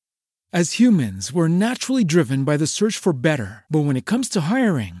As humans, we're naturally driven by the search for better. But when it comes to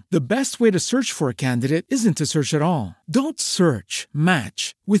hiring, the best way to search for a candidate isn't to search at all. Don't search,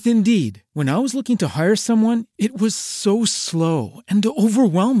 match with Indeed. When I was looking to hire someone, it was so slow and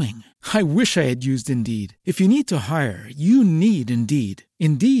overwhelming. I wish I had used Indeed. If you need to hire, you need Indeed.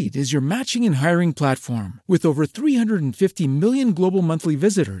 Indeed is your matching and hiring platform with over 350 million global monthly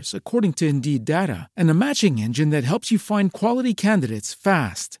visitors, according to Indeed data, and a matching engine that helps you find quality candidates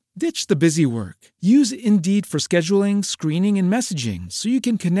fast. Ditch the busy work. Use Indeed for scheduling, screening, and messaging so you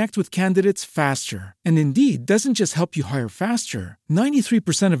can connect with candidates faster. And Indeed doesn't just help you hire faster.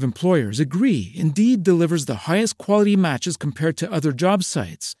 93% of employers agree Indeed delivers the highest quality matches compared to other job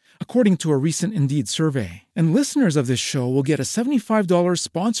sites, according to a recent Indeed survey. And listeners of this show will get a $75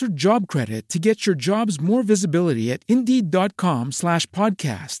 sponsored job credit to get your jobs more visibility at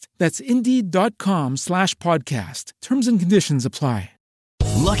Indeed.com/podcast. That's Indeed.com/podcast. Terms and conditions apply.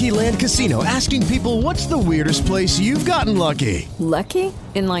 Lucky Land Casino, asking people, what's the weirdest place you've gotten lucky? Lucky?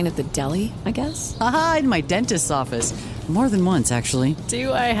 In line at the deli, I guess? Aha, in my dentist's office. More than once, actually.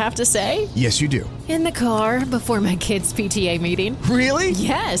 Do I have to say? Yes, you do. In the car before my kids' PTA meeting. Really?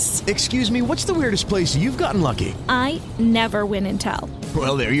 Yes. Excuse me, what's the weirdest place you've gotten lucky? I never win and tell.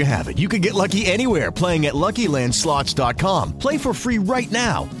 Well, there you have it. You can get lucky anywhere, playing at LuckyLandSlots.com. Play for free right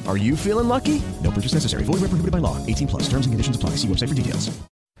now. Are you feeling lucky? No purchase necessary. Void where prohibited by law. 18+. Terms and conditions apply. See website for details.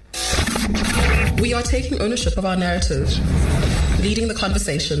 We are taking ownership of our narrative, leading the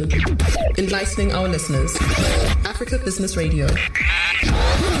conversation, enlightening our listeners. Africa Business Radio.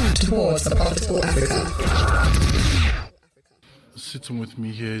 Towards a profitable Africa. Sitting with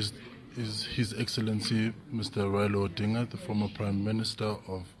me here is His Excellency Mr. Raila Odinga, the former Prime Minister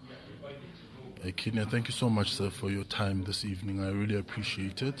of Kenya. Thank you so much, sir, for your time this evening. I really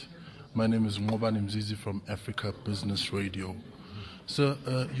appreciate it. My name is Ngobani Mzizi from Africa Business Radio. Sir,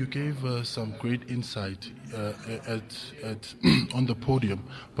 you gave some great insight at on the podium,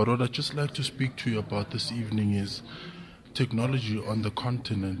 but what I'd just like to speak to you about this evening is technology on the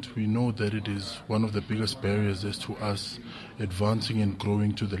continent. We know that it is one of the biggest barriers as to us advancing and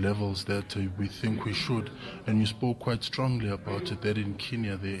growing to the levels that we think we should. And you spoke quite strongly about it, that in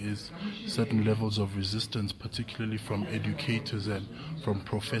Kenya there is certain levels of resistance, particularly from educators and from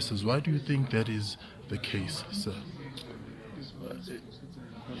professors. Why do you think that is the case, sir?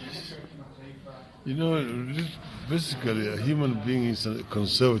 You know, basically a human being is a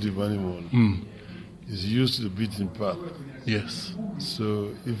conservative animal. Is used to the beaten path. Yes.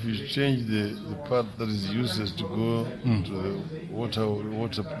 So if you change the path that is useless to go to the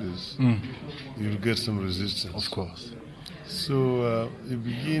water place, you'll get some resistance. Of course. So you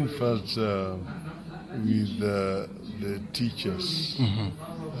begin first with the teachers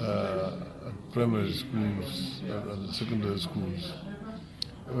at primary schools and secondary schools.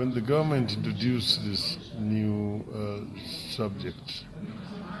 When the government introduced this new subject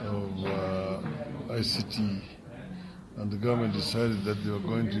of ICT, and the government decided that they were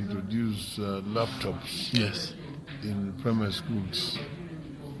going to introduce laptops in primary schools.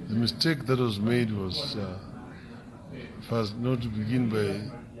 The mistake that was made was first not to begin by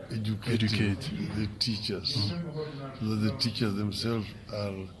educating the teachers, so that the teachers themselves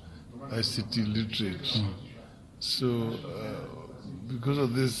are ICT literate. So because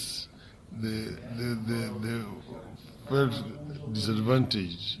of this, they felt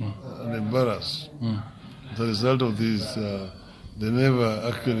disadvantaged and embarrassed. As a result of this, they never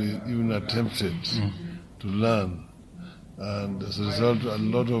actually even attempted to learn. And as a result, a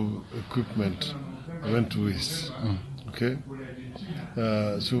lot of equipment went to waste. Okay?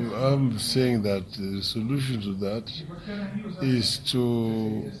 So I'm saying that the solution to that is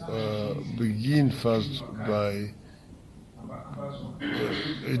to begin first by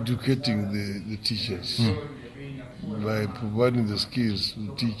educating the teachers. By providing the skills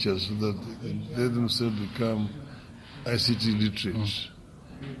to teachers so that they themselves become ICT literate.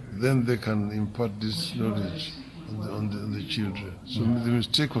 Then they can impart this knowledge on the children. So the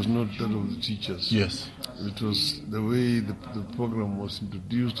mistake was not that of the teachers. Yes. It was the way the program was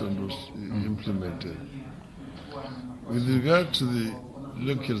introduced and was implemented. With regard to the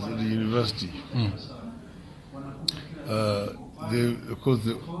lecturers at the university, of course,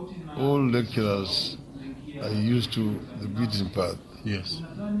 all lecturers are used to the beaten path. Yes.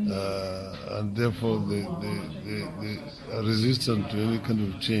 And therefore they are resistant to any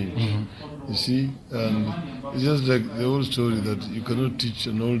kind of change. You see? And it's just like the old story that you cannot teach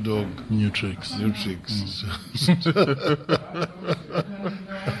an old dog new tricks.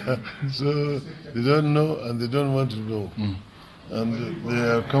 So they don't know and they don't want to know. And they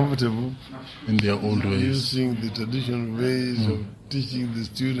are comfortable in their old ways, using the traditional ways of teaching the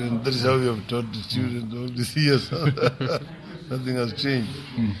students. That is how we have taught the students all these years. Nothing has changed.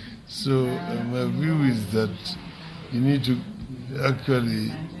 So my view is that you need to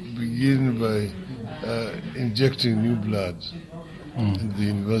actually begin by injecting new blood in the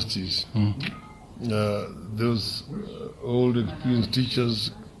universities. Those old experienced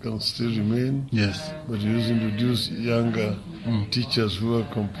teachers can still remain. Yes. But you need to introduce younger teachers who are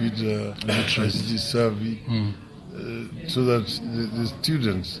computer literacy savvy, so that the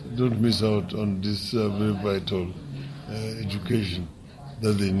students don't miss out on this very vital education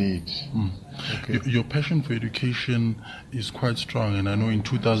that they need. Okay. Your passion for education is quite strong, and I know in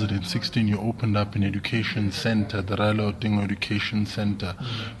 2016 you opened up an education center, the Raila Odinga Education Center.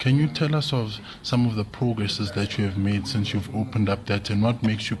 Can you tell us of some of the progresses that you have made since you've opened up that, and what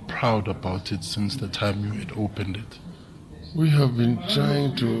makes you proud about it since the time you had opened it? We have been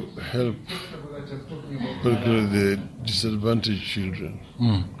trying to help particularly the disadvantaged children.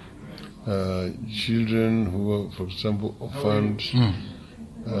 Children who are, for example, orphaned,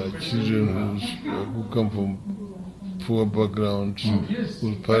 children who come from poor backgrounds,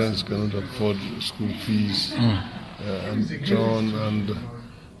 whose parents cannot afford school fees, and so on. And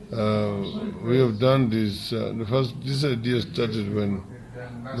we have done this. This idea started when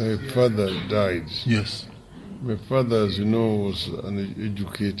my father died. Yes. My father, as you know, was an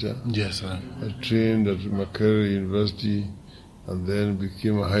educator. Yes, I trained at Makerere University and then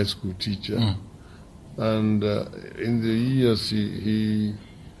became a high school teacher. And in the years, he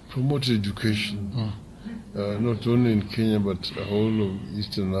promoted education, not only in Kenya but the whole of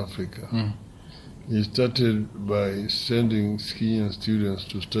Eastern Africa. He started by sending Kenyan students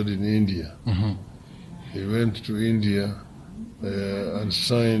to study in India. He went to India and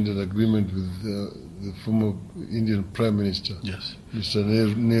signed an agreement with the former Indian Prime Minister, yes, Mr.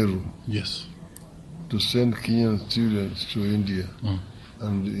 Nehru, yes, to send Kenyan students to India,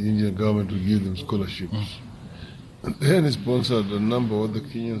 and the Indian government would give them scholarships. And then he sponsored a number of other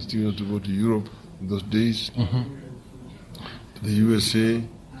Kenyan students to go to Europe in those days, the USA,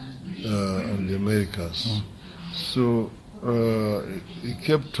 and the Americas. So he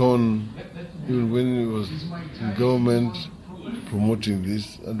kept on, even when he was in government, promoting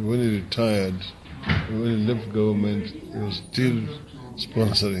this, and when he retired, when he left government, he was still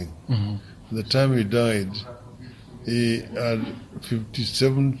sponsoring. The time he died, he had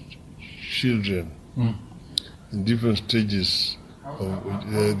 57 children in different stages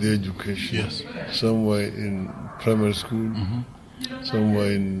of their education. Yes. Some were in primary school, some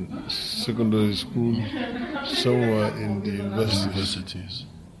were in secondary school, some were in the universities.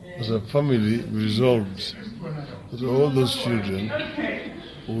 As a family, we resolved that all those children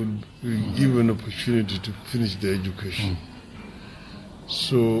would be given an opportunity to finish their education.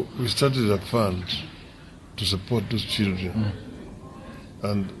 So we started a fund to support those children.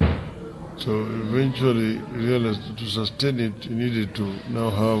 And so eventually we realized that to sustain it, we needed to now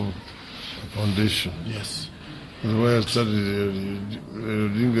have a foundation. Yes. That's why I started the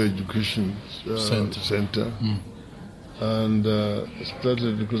Odinga Education Center. And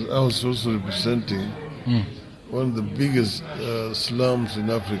started because I was also representing one of the biggest slums in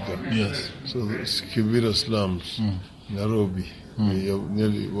Africa. Yes. So the Kibera slums, Nairobi. We have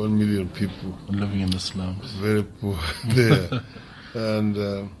nearly 1 million people living in the slums. Very poor there. And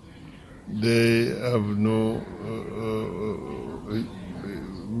they have no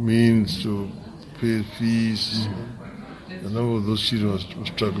means to pay fees. A number of those children were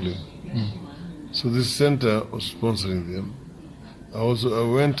struggling. So this center was sponsoring them. I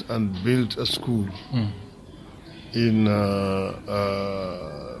went and built a school in the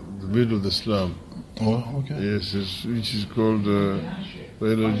middle of the slum. Oh, okay. Yes, which is called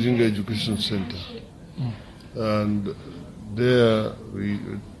Raila Odinga Education Center. And there we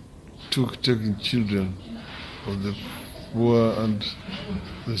taking children of the poor, and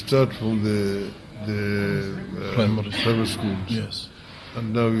they start from the primary schools. Yes.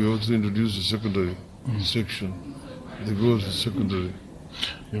 And now we also introduced the secondary section. They go to secondary.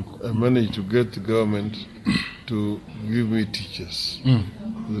 I managed to get the government to give me teachers.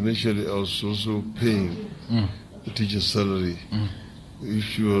 Initially, I was also paying the teacher's salary. The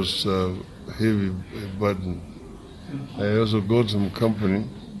issue was a heavy burden. I also got some company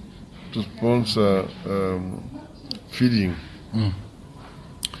to sponsor feeding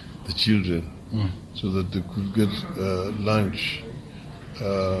the children so that they could get lunch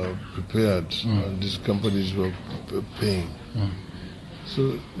prepared, and these companies were paying.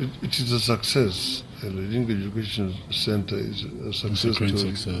 So it is a success. The Odinga Education Center is a success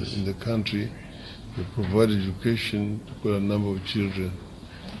in the country. We provide education to quite a number of children.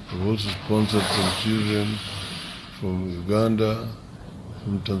 We've also sponsored some children from Uganda,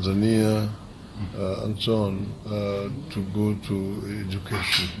 from Tanzania, and so on, to go to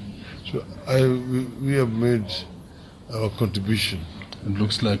education. So we have made our contribution. It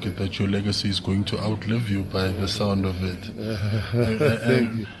looks like it that your legacy is going to outlive you by the sound of it.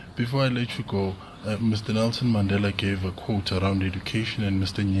 Thank you. Before I let you go, Mr. Nelson Mandela gave a quote around education, and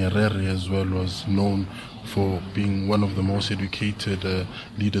Mr. Nyerere as well was known for being one of the most educated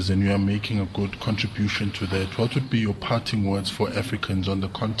leaders, and you are making a good contribution to that. What would be your parting words for Africans on the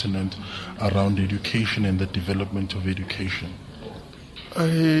continent around education and the development of education?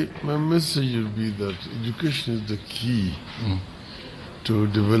 My message would be that education is the key to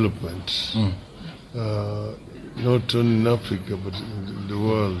development, not only in Africa but in the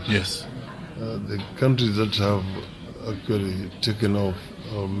world. Yes. The countries that have actually taken off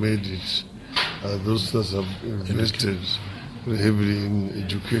or made it are those that have invested very heavily in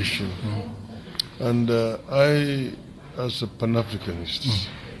education. And I, as a Pan-Africanist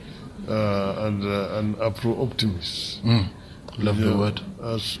and an Afro-optimist, love the word,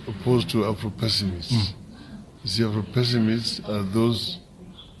 as opposed to Afro-pessimists. You see, Afro-pessimists are those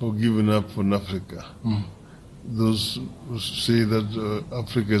who have given up on Africa. Those who say that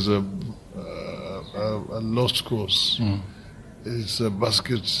Africa is a lost cause. It's a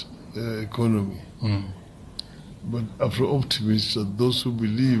basket economy. But Afro-optimists are those who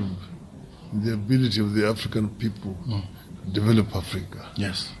believe in the ability of the African people to develop Africa.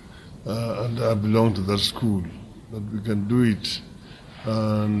 Yes. And I belong to that school, that we can do it.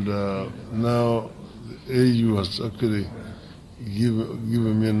 And now the AU has actually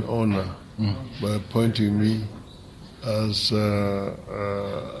given me an honor by appointing me as a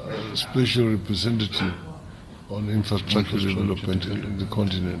special representative on infrastructure development in the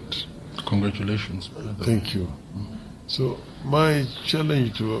continent. Congratulations. Thank you. So my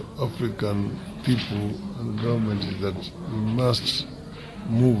challenge to African people and government is that we must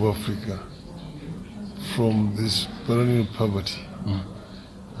move Africa from this perennial poverty.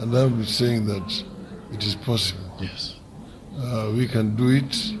 And I've been saying that it is possible. Yes. We can do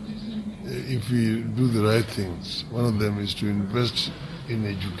it if we do the right things. One of them is to invest in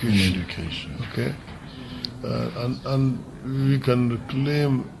education. Okay? And we can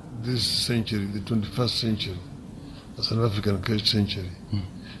reclaim this century, the 21st century, as an African century.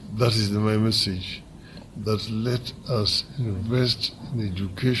 That is my message, that let us invest in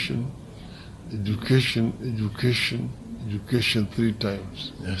education, education, education, education 3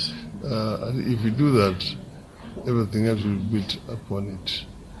 times. Yes. And if we do that, everything else will be built upon it.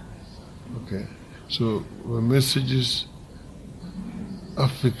 Okay? So my message is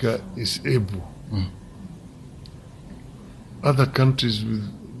Africa is able. Other countries with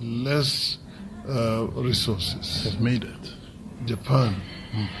less resources have made it. Japan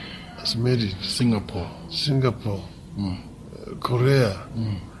has made it. Singapore. Korea.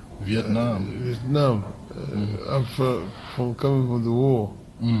 Vietnam. After coming from the war,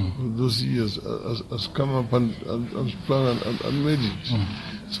 those years has come up and sprung and made it.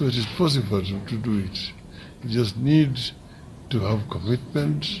 So it is possible to do it. You just need to have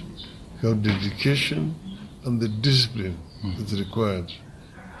commitment, have dedication, and the discipline that's required.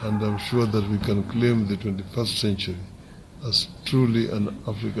 And I'm sure that we can claim the 21st century as truly an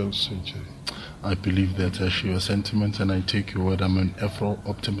African century. I believe that I share your sentiments, and I take your word. I'm an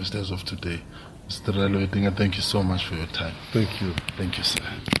Afro-optimist as of today. Mr. Ralo Odinga, thank you so much for your time. Thank you. Thank you, sir.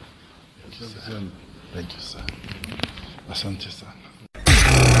 Thank you, sir. Asante, sir.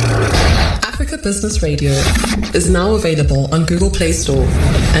 Africa Business Radio is now available on Google Play Store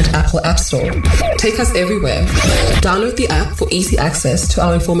and Apple App Store. Take us everywhere. Download the app for easy access to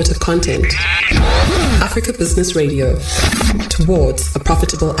our informative content. Africa Business Radio, towards a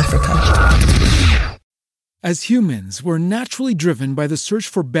profitable Africa. As humans, we're naturally driven by the search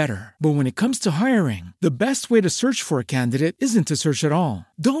for better. But when it comes to hiring, the best way to search for a candidate isn't to search at all.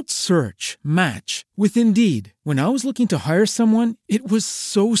 Don't search, match with Indeed. When I was looking to hire someone, it was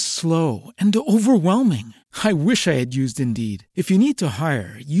so slow and overwhelming. I wish I had used Indeed. If you need to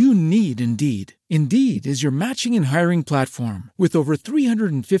hire, you need Indeed. Indeed is your matching and hiring platform with over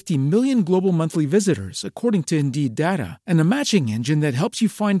 350 million global monthly visitors, according to Indeed data, and a matching engine that helps you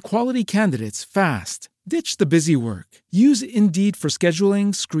find quality candidates fast. Ditch the busy work. Use Indeed for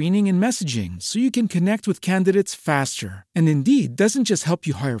scheduling, screening, and messaging so you can connect with candidates faster. And Indeed doesn't just help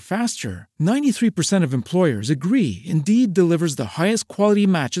you hire faster. 93% of employers agree Indeed delivers the highest quality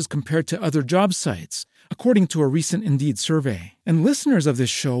matches compared to other job sites, according to a recent Indeed survey. And listeners of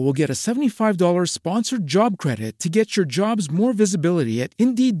this show will get a $75 sponsored job credit to get your jobs more visibility at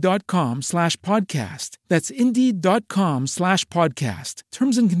Indeed.com/podcast. That's Indeed.com/podcast.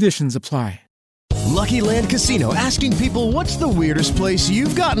 Terms and conditions apply. Lucky Land Casino, asking people, what's the weirdest place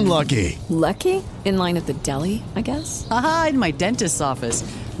you've gotten lucky? Lucky? In line at the deli, I guess? Aha, in my dentist's office.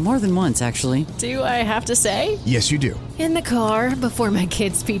 More than once, actually. Do I have to say? Yes, you do. In the car before my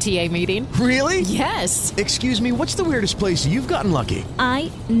kids' PTA meeting. Really? Yes. Excuse me, what's the weirdest place you've gotten lucky?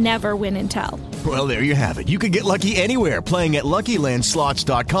 I never win and tell. Well, there you have it. You can get lucky anywhere, playing at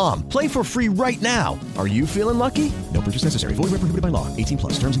LuckyLandSlots.com. Play for free right now. Are you feeling lucky? No purchase necessary. Void where prohibited by law. 18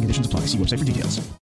 plus. Terms and conditions apply. See website for details.